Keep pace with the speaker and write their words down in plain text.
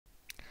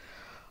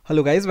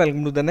Hello guys,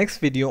 welcome to the next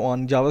video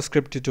on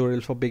JavaScript tutorial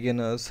for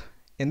beginners.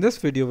 In this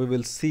video we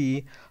will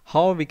see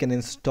how we can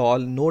install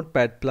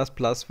Notepad++,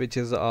 which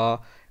is a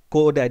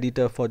code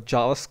editor for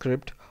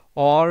JavaScript,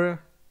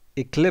 or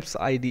Eclipse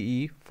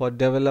Ide for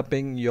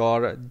developing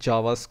your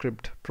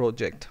JavaScript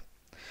project.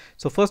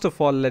 So first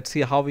of all, let's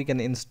see how we can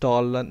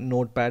install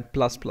Notepad++.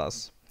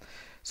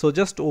 So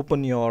just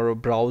open your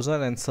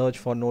browser and search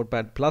for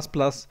Notepad++,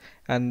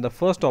 and the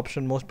first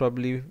option most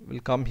probably will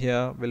come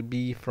here will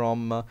be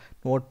from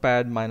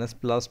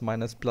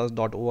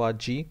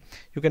notepad-plus-plus.org. You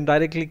can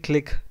directly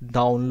click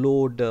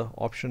download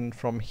option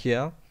from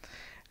here,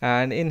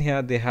 and in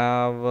here they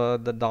have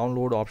the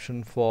download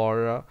option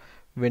for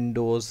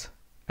Windows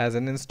as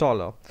an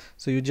installer.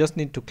 So you just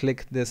need to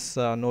click this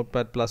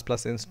Notepad++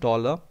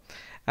 installer,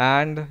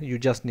 and you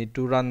just need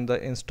to run the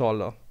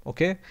installer.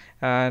 Okay,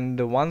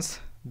 and once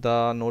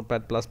the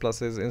Notepad++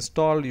 is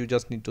installed, you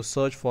just need to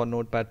search for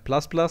Notepad++,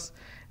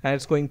 and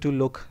it's going to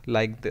look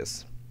like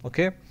this.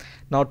 Okay,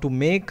 now to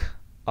make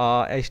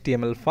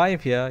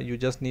HTML5 here, you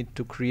just need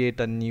to create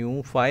a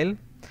new file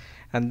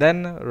and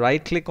then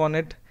right click on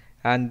it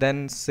and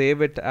then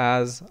save it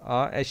as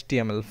a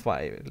HTML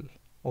file.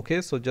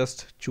 Okay, so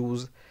just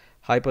choose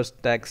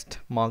hypertext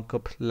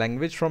markup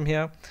language from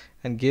here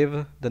and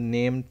give the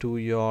name to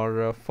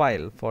your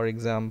file, for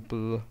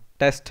example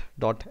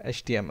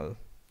test.html.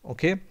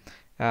 okay,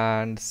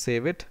 and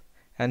save it,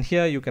 and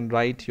here you can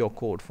write your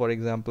code. For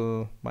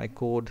example, my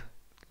code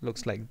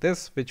looks like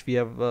this, which we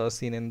have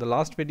seen in the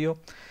last video.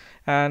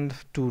 And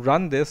to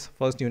run this,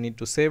 first you need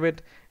to save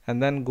it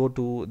and then go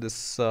to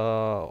this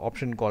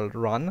option called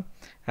run,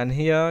 and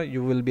here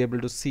you will be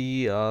able to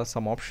see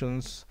some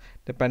options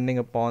depending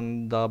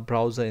upon the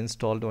browser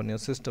installed on your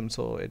system.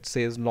 So it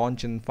says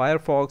launch in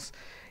Firefox,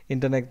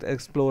 Internet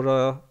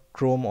Explorer,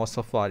 Chrome, or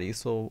Safari.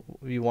 So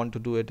we want to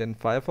do it in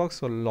Firefox,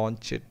 so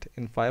launch it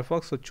in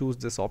Firefox. So choose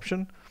this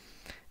option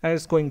and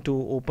it's going to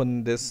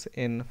open this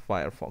in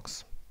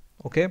Firefox.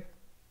 Okay,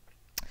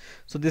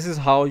 so this is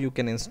how you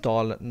can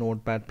install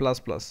Notepad++.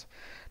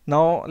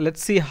 Now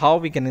let's see how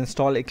we can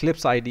install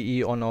Eclipse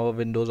Ide on our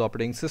Windows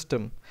operating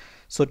system.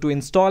 So to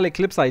install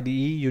Eclipse Ide,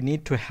 you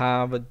need to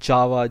have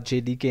Java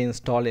JDK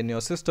installed in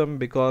your system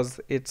because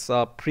it's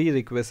a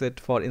prerequisite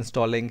for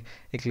installing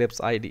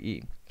Eclipse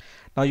Ide.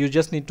 Now you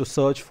just need to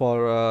search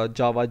for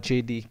Java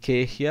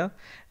JDK here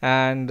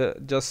and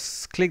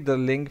just click the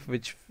link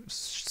which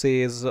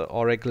says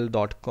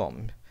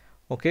oracle.com.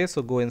 okay,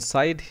 so go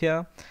inside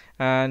here,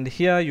 and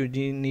here you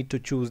need to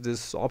choose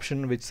this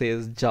option which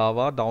says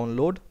Java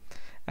download,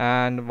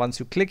 and once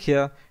you click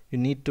here you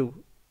need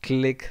to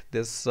click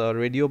this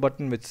radio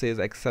button which says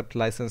accept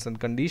license and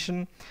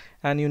condition,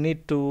 and you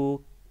need to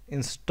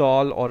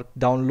install or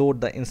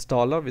download the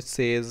installer which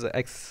says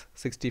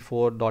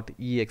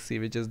x64.exe,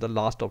 which is the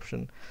last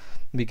option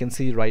we can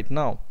see right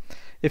now.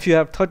 If you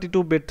have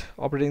 32-bit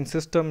operating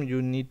system, you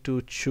need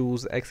to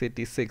choose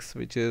x86,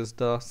 which is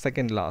the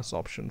second last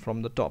option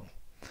from the top.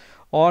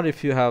 Or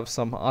if you have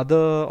some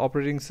other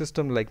operating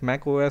system like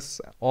Mac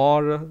OS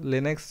or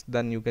Linux,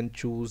 then you can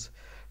choose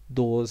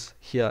those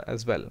here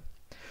as well.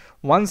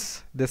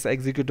 Once this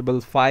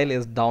executable file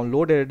is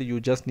downloaded, you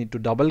just need to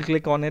double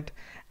click on it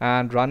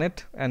and run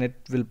it, and it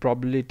will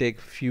probably take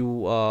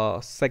few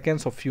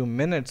seconds or few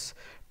minutes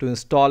to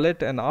install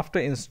it. And after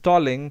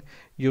installing,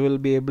 you will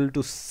be able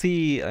to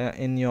see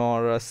in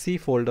your C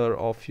folder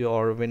of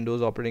your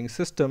Windows operating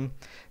system,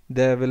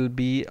 there will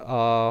be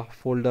a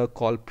folder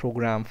called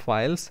program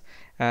files,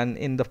 and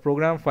in the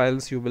program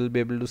files you will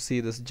be able to see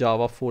this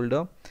Java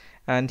folder,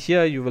 and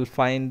here you will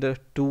find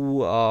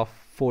two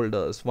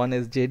folders. One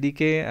is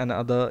JDK and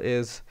other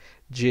is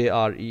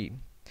JRE.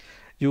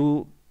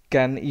 You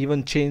can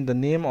even change the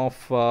name of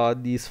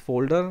these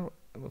folder,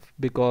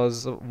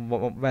 because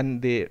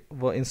when they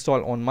were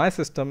installed on my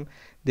system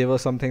they were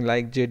something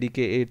like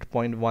JDK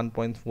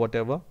 8.1.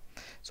 whatever.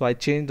 So I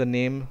changed the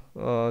name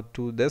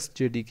to this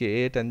JDK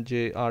 8 and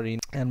JRE,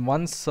 and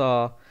once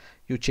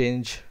you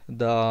change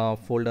the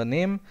folder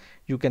name,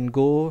 you can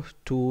go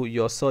to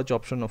your search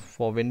option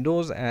for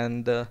Windows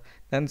and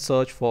then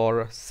search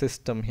for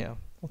system here.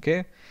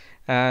 Okay,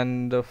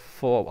 and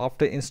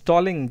after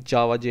installing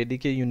Java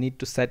JDK, you need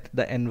to set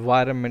the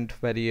environment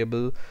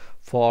variable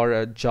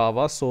for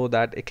Java so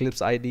that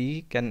Eclipse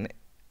Ide can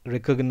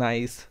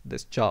recognize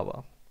this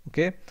Java.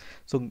 Okay,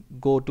 so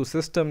go to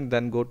system,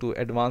 then go to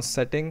advanced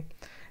setting,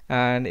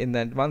 and in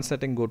the advanced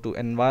setting go to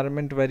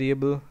environment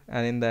variable,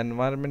 and in the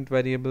environment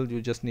variable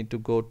you just need to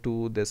go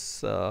to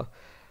this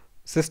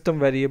system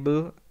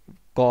variable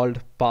called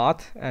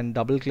path and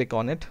double click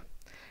on it.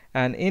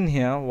 And in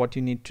here what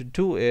you need to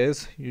do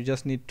is you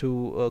just need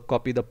to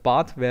copy the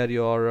path where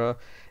your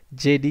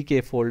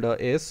JDK folder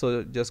is.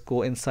 So just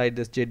go inside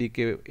this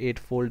JDK 8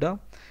 folder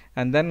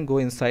and then go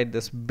inside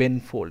this bin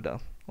folder.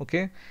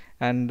 Okay,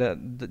 and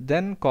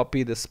then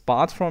copy this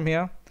path from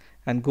here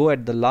and go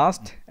at the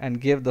last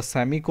and give the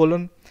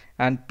semicolon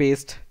and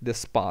paste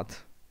this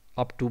path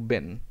up to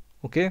bin.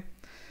 Okay,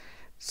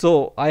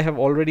 so I have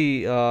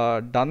already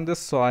done this,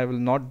 so I will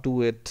not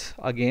do it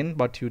again,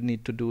 but you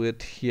need to do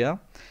it here.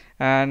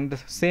 And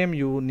same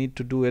you need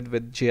to do it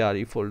with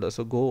JRE folder.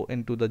 So go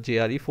into the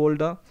JRE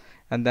folder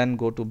and then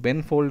go to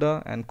bin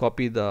folder and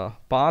copy the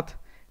path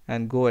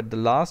and go at the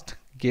last,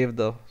 give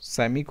the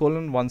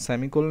semicolon, one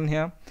semicolon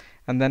here,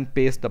 and then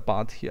paste the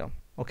path here.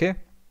 Okay,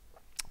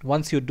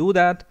 once you do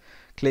that,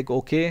 click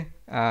OK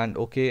and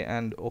OK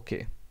and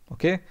OK.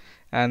 Okay,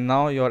 and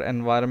now your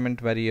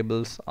environment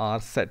variables are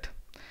set.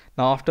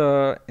 Now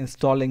after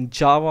installing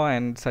Java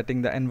and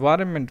setting the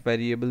environment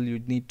variable, you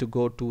need to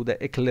go to the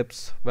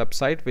Eclipse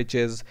website, which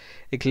is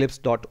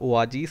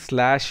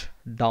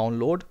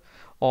eclipse.org/download.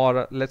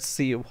 Or let's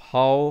see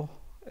how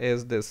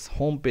is this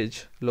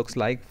homepage looks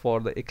like for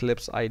the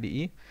Eclipse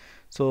IDE.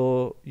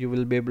 So you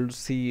will be able to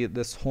see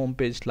this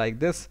homepage like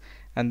this,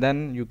 and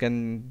then you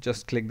can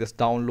just click this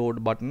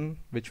download button,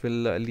 which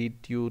will lead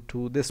you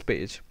to this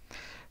page.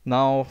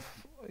 Now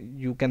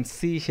you can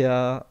see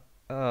here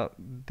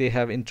they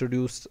have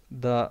introduced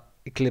the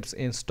Eclipse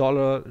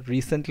Installer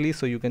recently,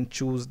 so you can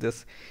choose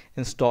this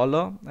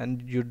installer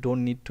and you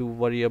don't need to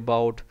worry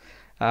about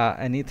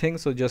anything.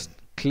 So just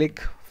click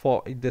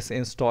for this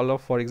installer,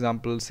 for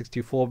example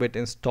 64-bit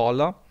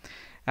installer,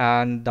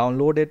 and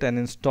download it and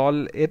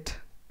install it,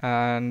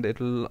 and it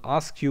will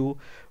ask you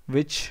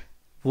which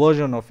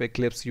version of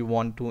Eclipse you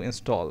want to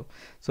install.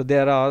 So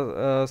there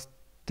are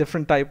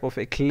different type of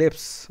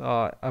Eclipse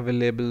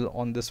available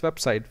on this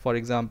website. For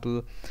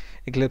example,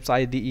 Eclipse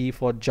IDE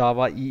for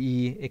Java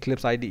EE,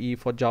 Eclipse IDE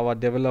for Java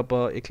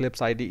Developer,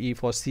 Eclipse IDE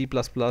for C++,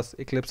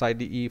 Eclipse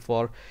IDE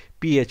for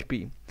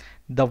PHP.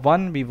 The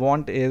one we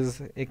want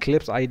is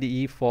Eclipse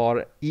IDE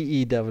for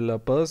EE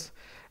developers,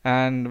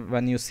 and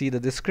when you see the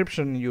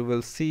description, you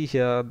will see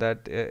here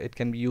that it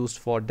can be used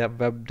for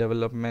web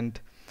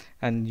development,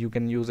 and you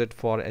can use it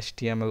for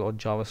HTML or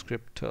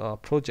JavaScript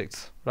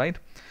projects, right?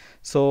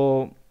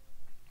 So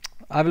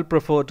I will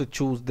prefer to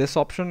choose this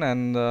option,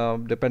 and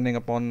depending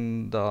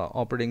upon the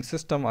operating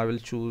system, I will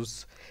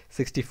choose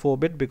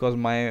 64-bit because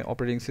my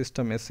operating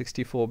system is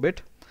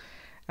 64-bit.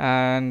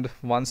 And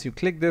once you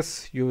click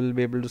this, you will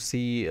be able to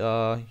see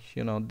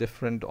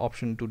different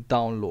option to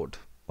download.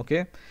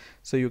 Okay,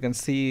 so you can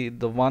see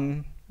the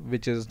one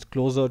which is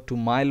closer to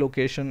my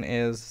location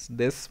is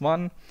this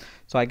one,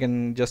 so I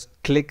can just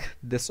click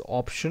this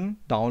option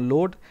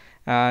download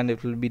and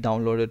it will be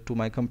downloaded to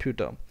my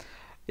computer.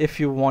 If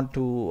you want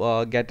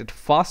to get it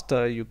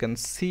faster, you can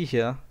see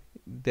here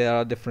there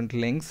are different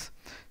links.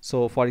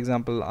 So for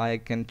example, I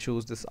can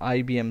choose this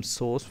IBM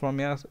source from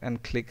here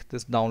and click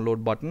this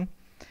download button,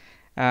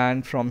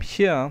 and from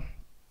here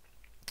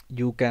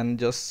you can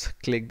just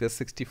click the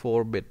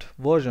 64-bit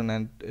version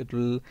and it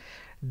will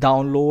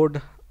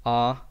download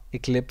a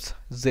Eclipse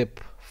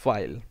zip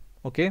file.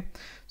 Okay,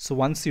 so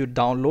once you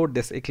download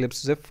this Eclipse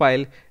zip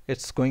file,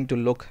 it's going to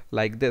look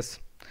like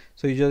this.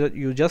 So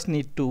you just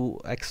need to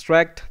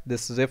extract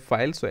this zip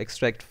file. So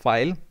extract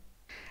file,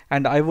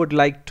 and I would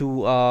like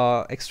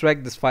to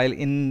extract this file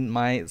in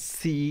my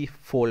C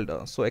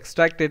folder. So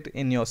extract it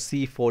in your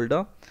C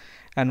folder,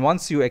 and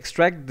once you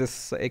extract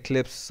this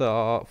Eclipse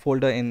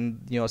folder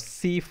in your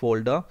C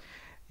folder,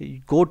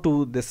 you go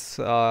to this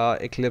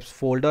Eclipse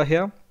folder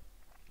here,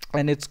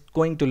 and it's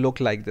going to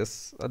look like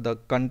this. The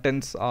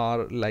contents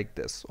are like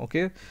this.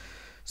 Okay,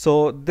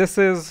 so this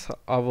is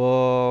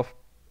our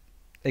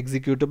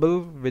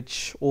executable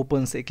which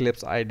opens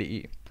Eclipse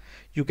IDE.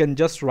 You can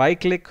just right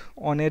click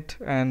on it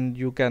and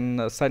you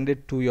can send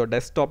it to your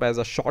desktop as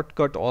a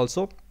shortcut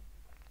also.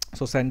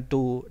 So send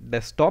to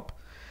desktop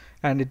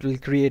and it will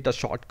create a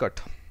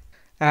shortcut.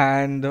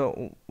 And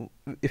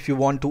if you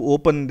want to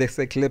open this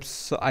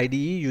Eclipse IDE,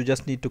 you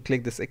just need to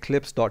click this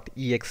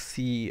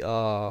eclipse.exe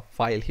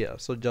file here.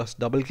 So just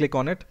double click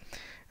on it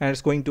and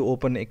it's going to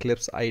open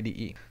Eclipse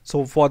IDE.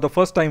 So for the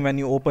first time when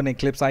you open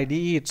Eclipse IDE,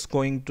 it's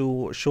going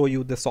to show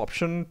you this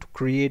option to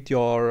create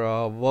your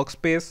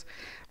workspace.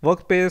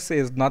 Workspace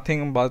is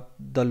nothing but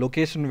the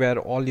location where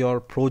all your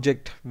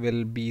project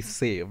will be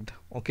saved.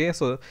 Okay,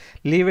 so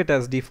leave it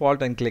as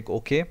default and click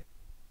OK.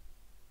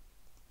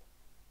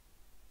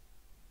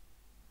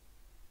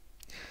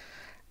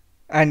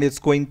 And it's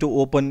going to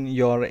open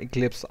your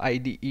Eclipse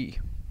IDE.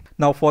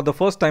 Now for the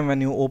first time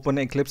when you open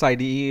Eclipse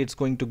IDE, it's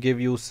going to give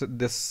you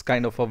this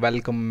kind of a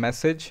welcome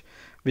message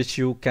which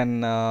you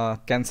can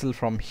cancel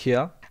from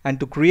here. And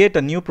to create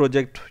a new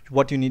project,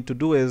 what you need to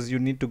do is you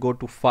need to go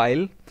to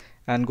File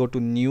and go to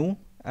New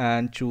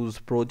and choose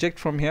Project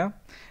from here.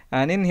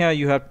 And in here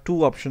you have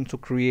two options to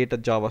create a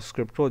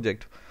JavaScript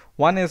project.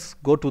 One is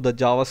go to the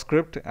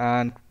JavaScript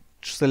and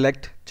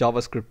select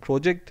JavaScript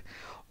project,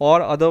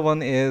 or other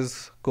one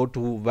is go to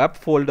Web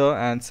folder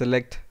and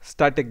select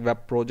Static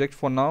Web Project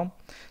for now.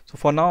 So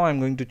for now I'm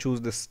going to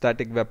choose this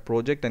Static Web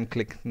Project and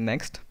click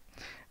Next.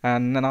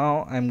 And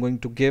now I'm going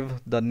to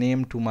give the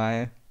name to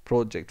my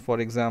project, for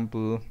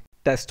example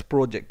Test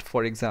Project,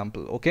 for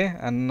example. Okay,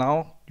 and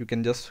now you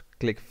can just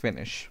click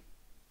Finish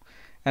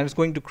and it's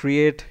going to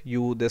create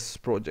you this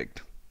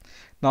project.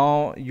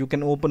 Now you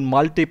can open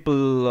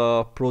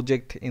multiple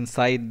project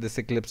inside this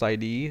Eclipse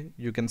IDE.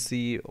 You can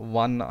see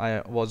one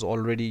I was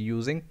already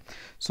using,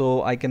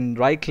 so I can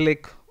right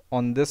click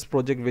on this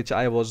project which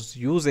I was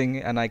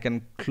using, and I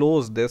can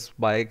close this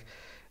by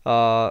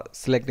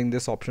selecting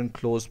this option,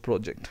 close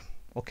project.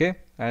 Okay,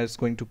 and it's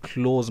going to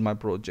close my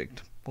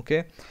project.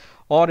 Okay,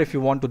 or if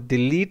you want to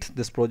delete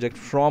this project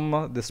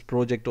from this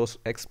project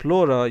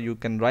explorer, you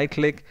can right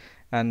click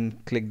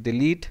and click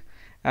delete,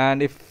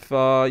 and if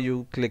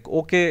you click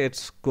OK,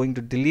 it's going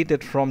to delete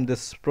it from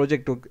this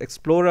project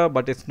explorer,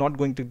 but it's not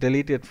going to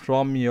delete it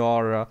from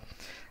your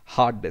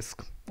hard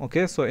disk.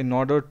 Okay, so in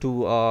order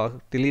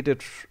to delete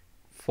it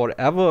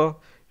forever,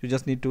 you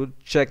just need to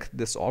check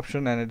this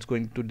option and it's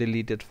going to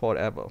delete it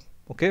forever.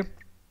 Okay,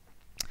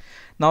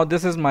 now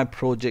this is my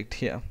project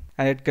here,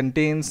 and it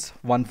contains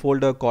one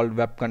folder called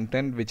web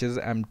content which is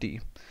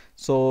empty.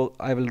 So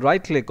I will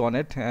right click on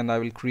it and I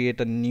will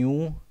create a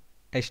new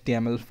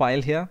HTML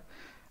file here,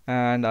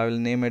 and I will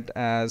name it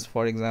as,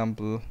 for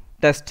example,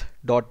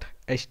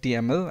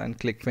 test.html, and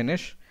click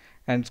finish,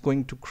 and it's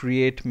going to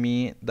create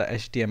me the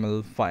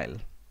HTML file.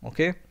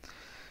 Okay,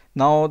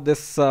 now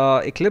this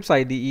Eclipse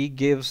IDE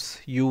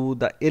gives you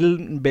the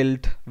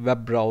inbuilt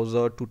web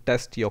browser to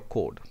test your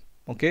code.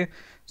 Okay,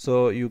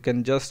 so you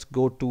can just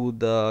go to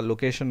the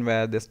location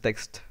where this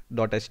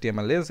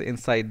text.html is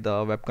inside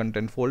the web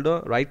content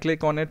folder, right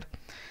click on it,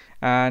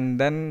 and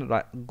then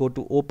go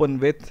to open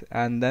with,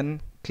 and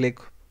then click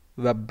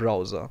web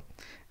browser.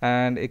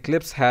 And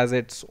Eclipse has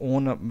its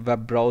own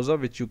web browser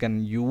which you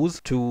can use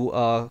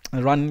to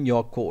run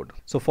your code.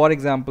 So for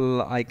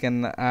example, I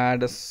can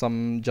add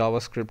some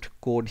JavaScript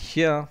code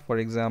here, for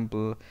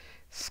example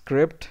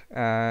script,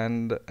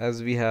 and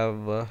as we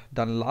have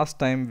done last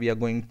time, we are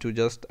going to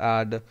just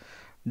add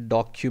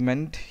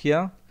document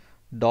here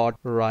dot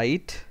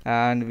write,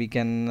 and we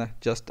can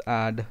just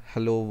add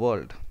hello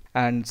world,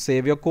 and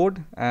save your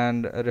code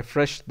and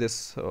refresh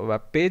this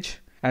web page,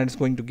 and it's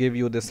going to give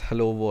you this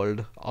hello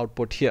world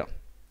output here.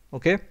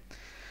 Okay,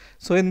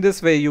 so in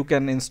this way you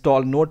can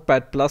install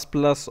Notepad++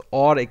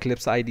 or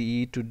Eclipse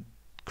IDE to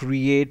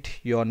create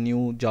your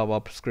new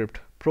JavaScript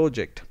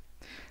project.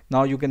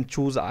 Now you can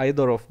choose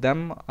either of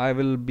them. I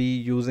will be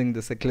using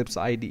this Eclipse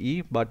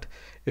IDE, but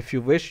if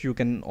you wish, you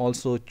can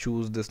also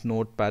choose this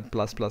Notepad++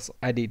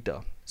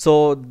 editor.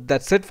 So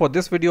that's it for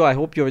this video. I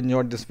hope you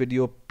enjoyed this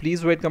video.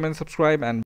 Please rate, comment, subscribe, and